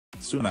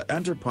Sunnah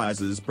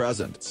Enterprises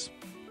presents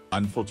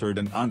unfiltered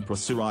and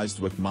unpressurized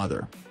with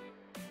mother.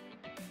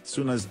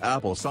 Sunnah's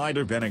apple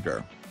cider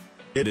vinegar.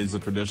 It is a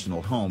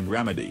traditional home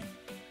remedy.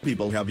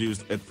 People have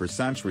used it for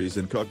centuries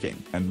in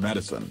cooking and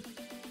medicine.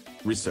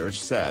 Research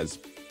says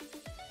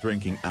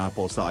drinking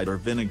apple cider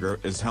vinegar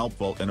is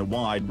helpful in a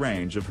wide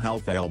range of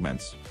health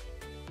ailments,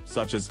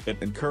 such as it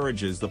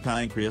encourages the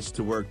pancreas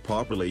to work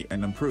properly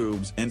and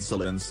improves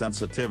insulin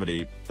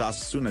sensitivity,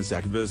 thus Sunnah's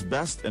is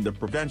best in the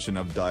prevention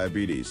of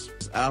diabetes.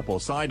 Apple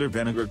cider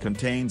vinegar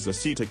contains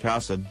acetic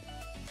acid,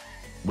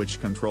 which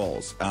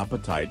controls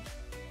appetite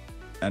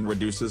and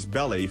reduces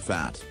belly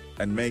fat,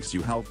 and makes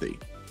you healthy.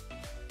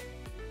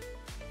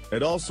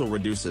 It also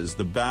reduces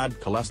the bad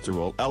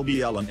cholesterol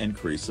LDL and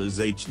increases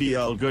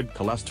HDL good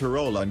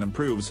cholesterol and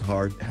improves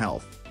heart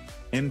health.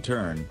 In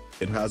turn,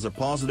 it has a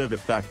positive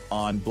effect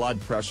on blood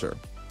pressure.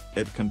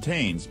 It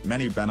contains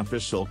many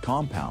beneficial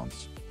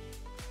compounds,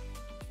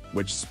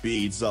 which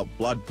speeds up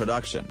blood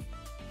production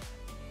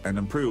and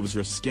improves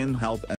your skin health and